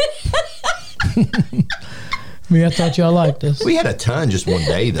 I thought y'all liked us. We had a ton just one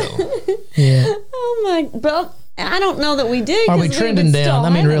day, though. Yeah. Oh, my. Well, I don't know that we did. Are we 'cause trending would down? still I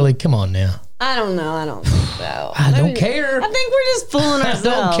mean, have it. really, come on now. I don't know. I don't think so. I don't care. I think we're just fooling I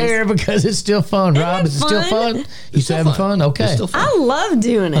ourselves. don't care because it's still fun, Rob. Is it still fun? You still having fun? Okay. It's still fun. I love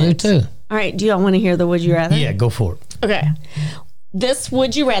doing it. I do too. All right. Do y'all want to hear the Would You Rather? Yeah, go for it. Okay. This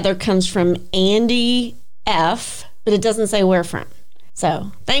Would You Rather comes from Andy F., but it doesn't say where from.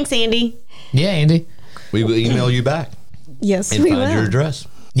 So thanks, Andy. Yeah, Andy. We will email you back Yes, and we find will. your address.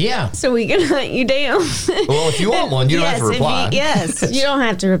 Yeah. So we can hunt you down. Well, if you want one, you don't have to reply. Yes, you don't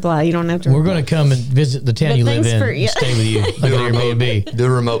have to reply. You don't have to We're reply. going to come and visit the town But you live thanks in for- and yeah. stay with you like Do an a remote, Airbnb. do a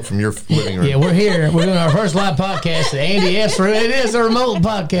remote from your living room. Yeah, we're here. We're doing our first live podcast at Andy F's. It is a remote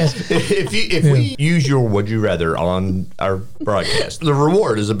podcast. If we use your Would You Rather on our broadcast, the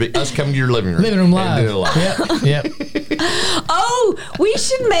reward is us coming to your living room. Living room and live. doing it live. Yep. Oh, we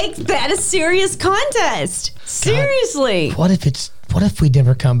should make that a serious contest. Seriously. What if we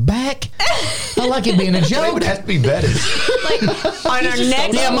never come back? I like it being a It joke. would have to be vetted. On our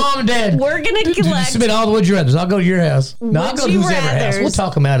next Yeah, Mom and Dad. we're going to collect. Submit all the Would You Rathers. I'll go to your house. No, I'll go to Would You who's ever house. Rathers. We'll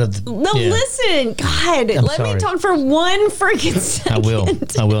talk them out of the. No, yeah. listen. God, let me sorry. talk for one freaking I second. will.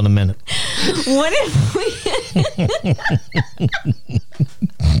 I will in a minute. What if we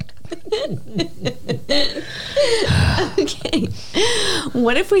Okay.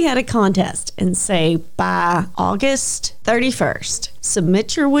 What if we had a contest and say by August 31st,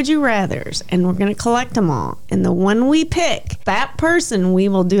 submit your would you rathers and we're going to collect them all. And the one we pick, that person, we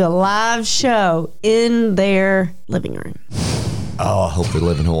will do a live show in their living room. Oh, I hope they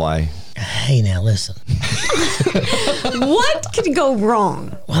live in Hawaii. Hey, now listen. What could go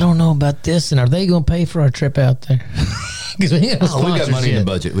wrong? I don't know about this. And are they going to pay for our trip out there? Because we got money in the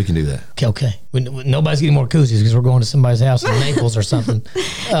budget. We can do that. Okay. Nobody's getting more koozies because we're going to somebody's house in Naples or something.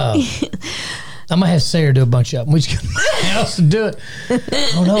 I'm going to have Sarah do a bunch of them. We just go to my house and do it.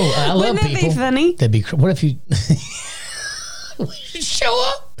 Oh, no. I love Wouldn't that people. be funny? That'd be what if you show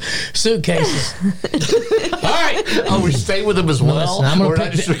up? Suitcases. All right. Oh, we stay with them as well. Listen, I'm gonna we're pick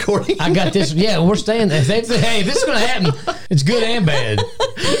not just recording. I got this. Yeah, we're staying there. If they say, hey, this is going to happen, it's good and bad.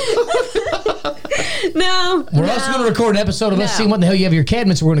 No. We're also going to record an episode of us seeing what the hell you have in your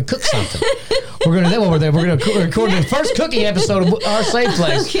cabinets. We're going to cook something. We're going to then over there. We're going to record the first cooking episode of Our Safe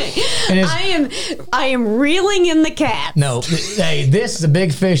Place. Okay. And I am reeling in the cat. no, hey, this is a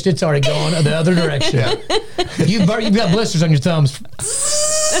big fish that's already going the other direction. You've got blisters on your thumbs.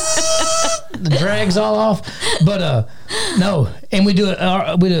 The drag's all off, but no. And we do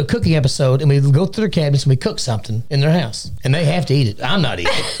a cooking episode, and we go through their cabinets and we cook something in their house, and they have to eat it. I'm not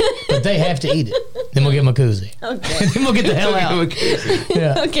eating it, but they have to eat it. Then we'll give them a koozie. Okay. And then we'll get the hell out.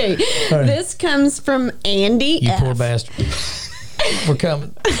 Yeah. Okay. Right. This comes from Andy. You F. poor bastard. We're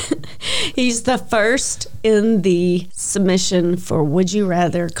coming. He's the first in the submission for Would You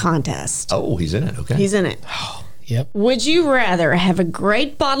Rather contest. Oh, he's in it. Okay. He's in it. Yep. Would you rather have a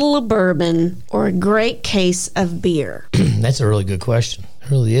great bottle of bourbon or a great case of beer? That's a really good question. It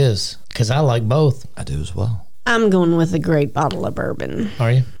really is. Because I like both. I do as well. I'm going with a great bottle of bourbon.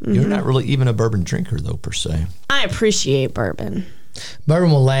 Are you? You're not really even a bourbon drinker, though, per se. I appreciate bourbon.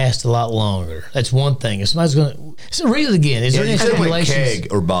 Bourbon will last a lot longer. That's one thing. If somebody's going to... So read it again. Is there any You said like stipulations?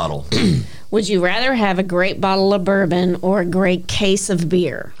 keg or bottle. Would you rather have a great bottle of bourbon or a great case of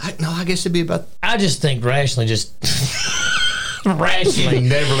beer? I guess it'd be about... I just think rationally, just... rationally.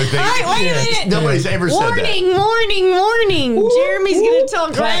 Never really think. All right, wait a minute. Nobody's ever said that. Warning. Jeremy's going to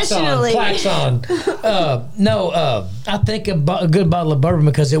talk rationally. Clacks on. I think a good bottle of bourbon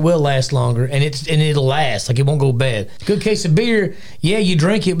because it will last longer and it'll last. Like it won't go bad. Good case of beer, yeah, you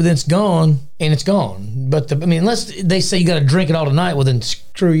drink it, but then it's gone and it's gone. But unless they say you got to drink it all tonight, well then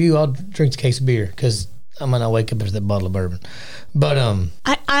screw you. I'll drink the case of beer because I might not wake up with that bottle of bourbon. But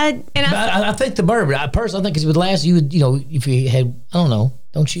I think the bourbon. I personally think it would last. You would, if you had, I don't know,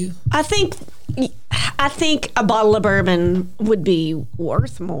 don't you? I think a bottle of bourbon would be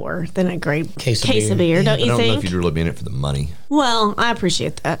worth more than a great case of beer. Don't you I don't think? know if you'd really be in it for the money. Well, I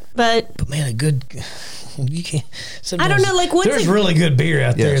appreciate that, but man, a good. You can't. I don't know. Like, there's really good beer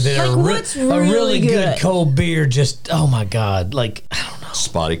out there that like are what's a really good? good cold beer. Just oh my god, like I don't know.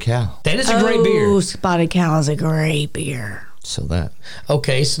 Spotted Cow. That is a great beer. Oh, Spotted Cow is a great beer. So that.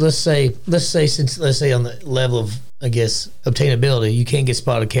 Okay, so let's say on the level of, I guess, obtainability, you can't get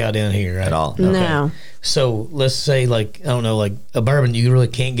Spotted Cow down here, right? At all. Okay. No. So let's say, like, I don't know, like a bourbon you really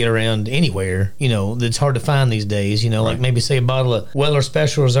can't get around anywhere, that's hard to find these days, like maybe say a bottle of Weller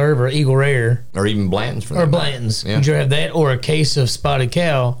Special Reserve or Eagle Rare. Or even Blanton's. Or Blanton's. Yeah. Would you have that or a case of Spotted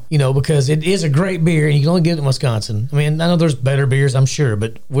Cow, because it is a great beer and you can only get it in Wisconsin. I mean, I know there's better beers, I'm sure,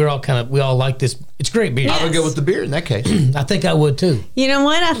 but we all like this. It's great beer. I would go with the beer in that case. I think I would too. You know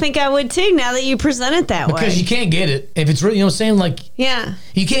what? I think I would too now that you present it that way. Because you can't get it. If it's really, you know what I'm saying? Like, yeah.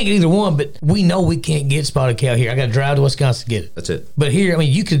 You can't get either one, but we know we can't get Spotted Cow here. I got to drive to Wisconsin to get it. That's it. But here, I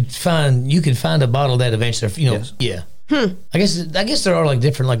mean, you could find a bottle of that eventually. Yes. Yeah. I guess there are like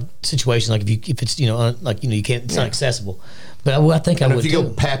different like situations like if it's you can't, it's not accessible. But I think I would. If you go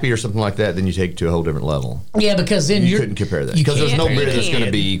Pappy or something like that, then you take it to a whole different level. Yeah, because then you couldn't compare that because there's no beer that's going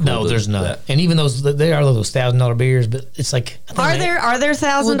to be equal. No, to there's not. that. And even those $1,000 beers, but it's like Are there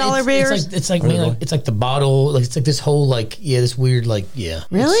 $1,000 beers? It's like it's like the bottle. Like it's like this whole this weird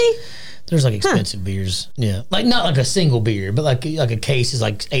Really? There's like expensive beers, like not like a single beer, but like a case is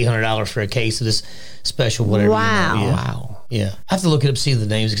like $800 for a case of this special whatever. Wow! Wow! Yeah, I have to look it up, see the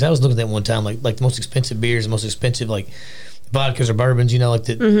names because I was looking at that one time, like the most expensive beers, the most expensive like vodkas or bourbons, you know, like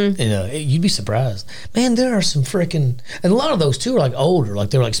that. You know, you'd be surprised, man. There are some freaking, and a lot of those too are like older, like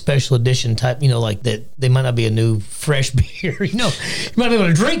they're like special edition type, you know, like that. They might not be a new fresh beer, you know. You might be able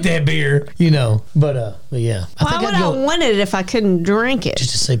to drink that beer, you know, but yeah. Why would I want it if I couldn't drink it?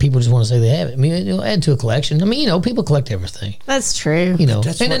 Just to say, people just want to say they have it. I mean, you know, add to a collection. I mean, you know, people collect everything. That's true. You know,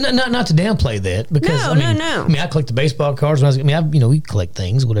 and not to downplay that because no. I mean, I collect the baseball cards. You know, we collect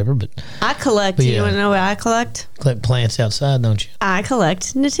things, whatever. But I collect. But you want to know what I collect? Collect plants outside, don't you? I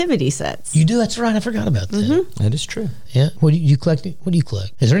collect nativity sets. You do? That's right. I forgot about that. That is true. Yeah. What do you collect? What do you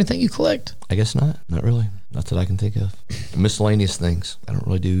collect? Is there anything you collect? I guess not. Not really. Not that I can think of. Miscellaneous things. I don't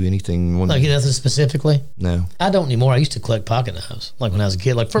really do anything. Like nothing specifically? No. I don't anymore. I used to collect pocket knives, like when I was a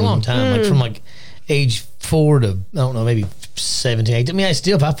kid, like for a long time, like from like age 4 to, I don't know, maybe 17, 18. I mean, I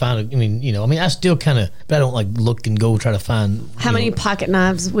still, if I find it, I mean, you know, I mean, I still kind of, but I don't like look and go try to find. How many pocket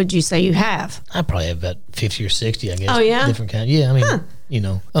knives would you say you have? I probably have about 50 or 60, I guess. Oh, yeah? Different kind. Yeah, I mean, you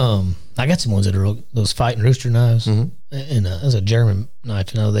know, I got some ones that are those fighting rooster knives. And there's a German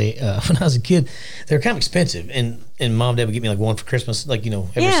knife, you know, they, when I was a kid, they were kind of expensive. And mom and dad would get me like one for Christmas, like, you know,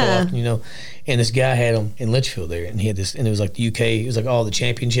 every so often, you know. And this guy had them in Litchfield there, and he had this, and it was like the UK, it was like all the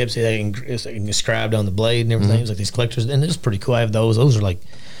championships, it was like inscribed on the blade and everything. It was like these collectors, and it was pretty cool. I have those. Those are like,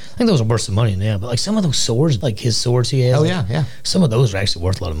 I think those are worth some money now, but like some of those swords, like his swords he has. Oh, like, yeah. Some of those are actually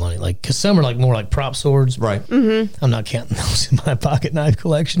worth a lot of money. Like, because some are like more like prop swords. Right. I'm not counting those in my pocket knife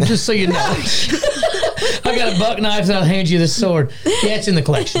collection, just so you know. I got a buck knife and I'll hand you this sword. Yeah, it's in the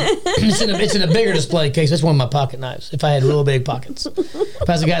collection. It's in a bigger display case. That's one of my pocket knives. If I had real big pockets. If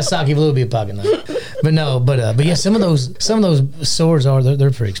I was a guy Saki, it would be a pocket knife. But no, but yeah, some of those swords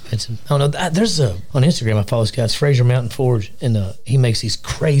they're pretty expensive. I don't know. There's on Instagram I follow this guy, it's Fraser Mountain Forge, and he makes these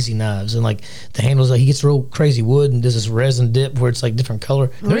crazy knives, and like the handles, like he gets real crazy wood and does this resin dip where it's like different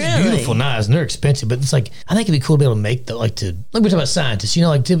color. There's beautiful knives and they're expensive, but it's like I think it'd be cool to be able to make like we're talking about scientists, you know,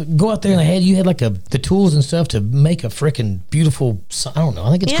 like to go out there and you had like the tools and stuff to make a freaking beautiful. I don't know.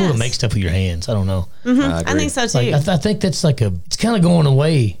 I think it's cool to make stuff with your hands. I don't know. I think so too. Like, I think that's like it's kind of going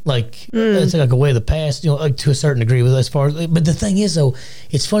away. Like it's like a way of the past, you know, like to a certain degree with as far as. But the thing is though,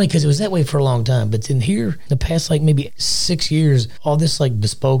 it's funny because it was that way for a long time. But then here, the past like maybe 6 years, all this like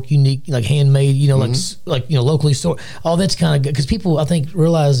bespoke, unique, like handmade, you know, like you know, locally stored. All that's kind of good because people I think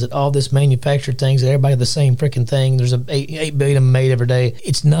realize that all this manufactured things, that everybody have the same freaking thing. There's 8 billion of them made every day.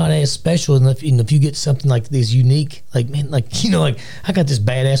 It's not as special enough. You know, if you get something like these unique, like man, like you know, like I got this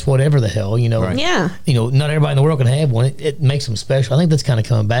badass whatever the hell, you know. Right. Yeah. You know, not everybody in the world can have one. It makes them special. I think that's kind of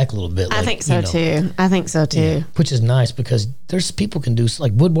coming back a little bit. I think so too. I think so too. Yeah, which is nice because there's people can do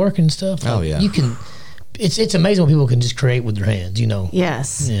like woodworking and stuff. Oh like, yeah. You can. It's amazing what people can just create with their hands, you know.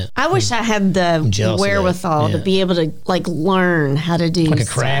 Yes. Yeah. I wish I had the wherewithal to be able to like learn how to do like a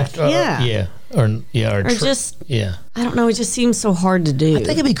craft. Or just I don't know. It just seems so hard to do. I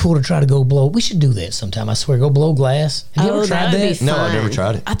think it'd be cool to try to go blow. We should do that sometime. I swear, go blow glass. Have you ever tried that? No, I've never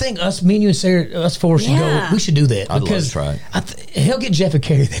tried it. I think me and you and Sarah, us four should go. We should do that. I'd love to try it. He'll get Jeff and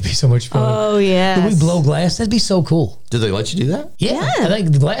Carrie. That'd be so much fun. Oh yeah. Could we blow glass? That'd be so cool. Do they let you do that? Yeah. I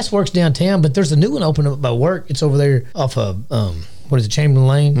think the Glass Works downtown, but there's a new one open up by work. It's over there off of what is it, Chamberlain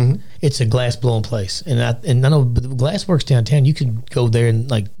Lane? It's a glass blowing place, and I know but the Glass Works downtown. You could go there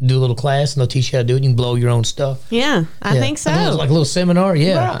and like do a little class, and they'll teach you how to do it. You can blow your own stuff. Yeah, I think so. I think it was like a little seminar.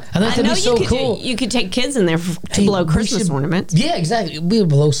 Yeah, right. I think that'd be so cool. You could take kids in there to blow Christmas ornaments. Yeah, exactly. We would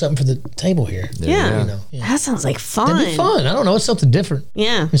blow something for the table here. Yeah, that sounds like fun. That'd be fun. I don't know. It's something different.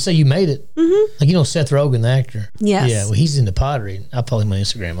 Yeah. And say you made it. Like you know Seth Rogen, the actor. Yes. Yeah. Well, he's into pottery. I follow him on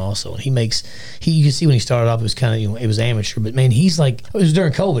Instagram also, and you can see when he started off, it was kind of it was amateur, but man, he's like it was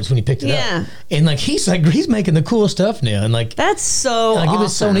during COVID when he picked it up. And like he's making the coolest stuff now, and like that's so awesome. It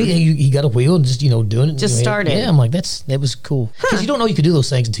was so neat. He got a wheel and just doing it. Just started. Yeah, I'm like that was cool because you don't know you could do those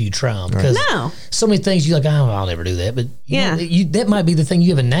things until you try them. Because so many things you're like, I'll never do that, but that might be the thing you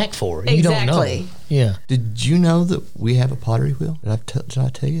have a knack for. Exactly. You don't know. Yeah. Did you know that we have a pottery wheel? Did I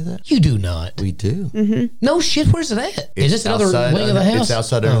tell you that? You do not. We do. No shit. Where's it at? Is this another wing of the house? It's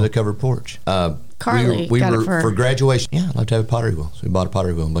outside under the covered porch. Carly we got were it for graduation. Yeah, I'd love to have a pottery wheel. So we bought a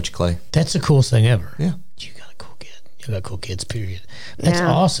pottery wheel and a bunch of clay. That's the coolest thing ever. Yeah. You got a cool kid. You got cool kids, period. That's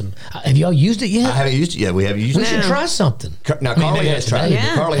awesome. Have y'all used it yet? I haven't used it yet. We haven't used it. We should try something. Now, Carly has tried it.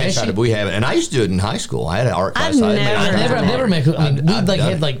 Carly has tried it, but we haven't. And I used to do it in high school. I had an art class. I've never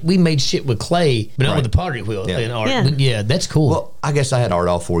made. We made shit with clay, but not with the pottery wheel in art. Yeah, that's cool. Well, I guess I had art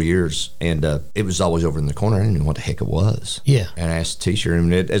all 4 years, and it was always over in the corner. I didn't know what the heck it was. Yeah. And I asked the teacher,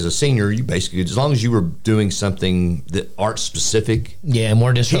 and as a senior, you basically, as long as you were doing something that art specific,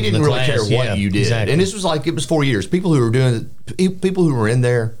 more disruptive. He didn't really care what you did. Exactly. And this was like, it was 4 years. People who were doing it people who were in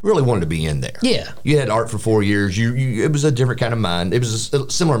there really wanted to be in there. Yeah. You had art for 4 years. It was a different kind of mind. It was a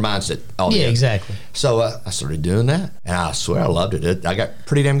similar mindset. Yeah, exactly. So I started doing that, and I swear I loved it. I got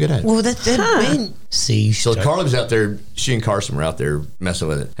pretty damn good at it. Well, see. So Carly was out there. She and Carson were out there messing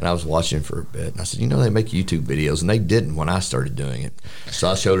with it, and I was watching for a bit. And I said, they make YouTube videos, and they didn't when I started doing it. So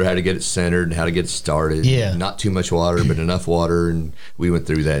I showed her how to get it centered and how to get it started. Yeah. Not too much water, but enough water, and we went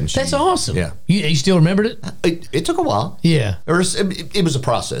through that. And that's awesome. Yeah. You still remembered it? It took a while. Yeah. It was a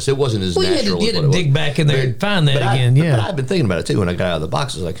process. It wasn't as natural. You had to dig back in there and find that again. But I've been thinking about it too. When I got out of the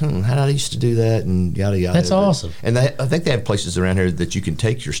box, I was like, how did I used to do that? And yada yada. That's awesome. And I think they have places around here that you can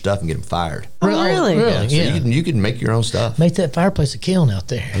take your stuff and get them fired. Oh, really? Yeah. So you can make your own stuff. Make that fireplace a kiln out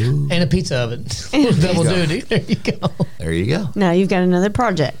there. Ooh. And a pizza oven. Double duty. There you go. There you go. Now you've got another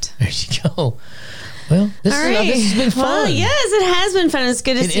project. There you go. Well, this has been fun. Well, yes, it has been fun. It's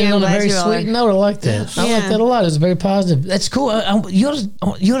good to see you. On a very sweet note. I like that. I like that a lot. It's very positive. That's cool. You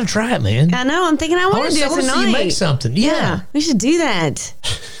ought to try it, man. I know. I'm thinking I want to do it tonight. See you make something. Yeah. We should do that.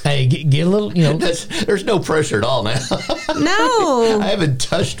 Hey, get a little, There's no pressure at all now. No. I haven't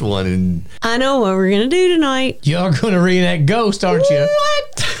touched one. And I know what we're going to do tonight. Y'all going to reenact Ghost, aren't you?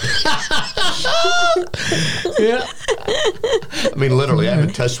 What? Yeah. I mean, literally, I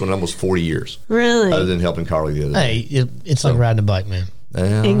haven't touched one in almost 40 years. Really? Other than helping Carly the other day. Hey, it's like riding a bike, man.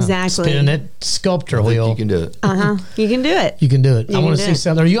 Exactly. Spinning that sculptor wheel. You can do it. You can do it. You can do it. I want to see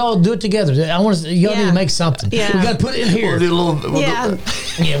something. Or you all do it together. I want to. Y'all need to make something. Yeah. We got to put it in here. We'll do a little.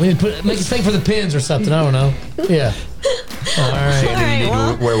 Yeah, we need to make a thing for the pins or something. I don't know. Yeah. All right. All right, you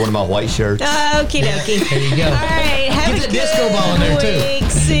need to wear one of my white shirts. Okie dokie. There you go. All right. Have Get a that good disco ball in there too.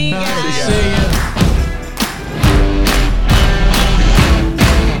 week. See you guys. See ya.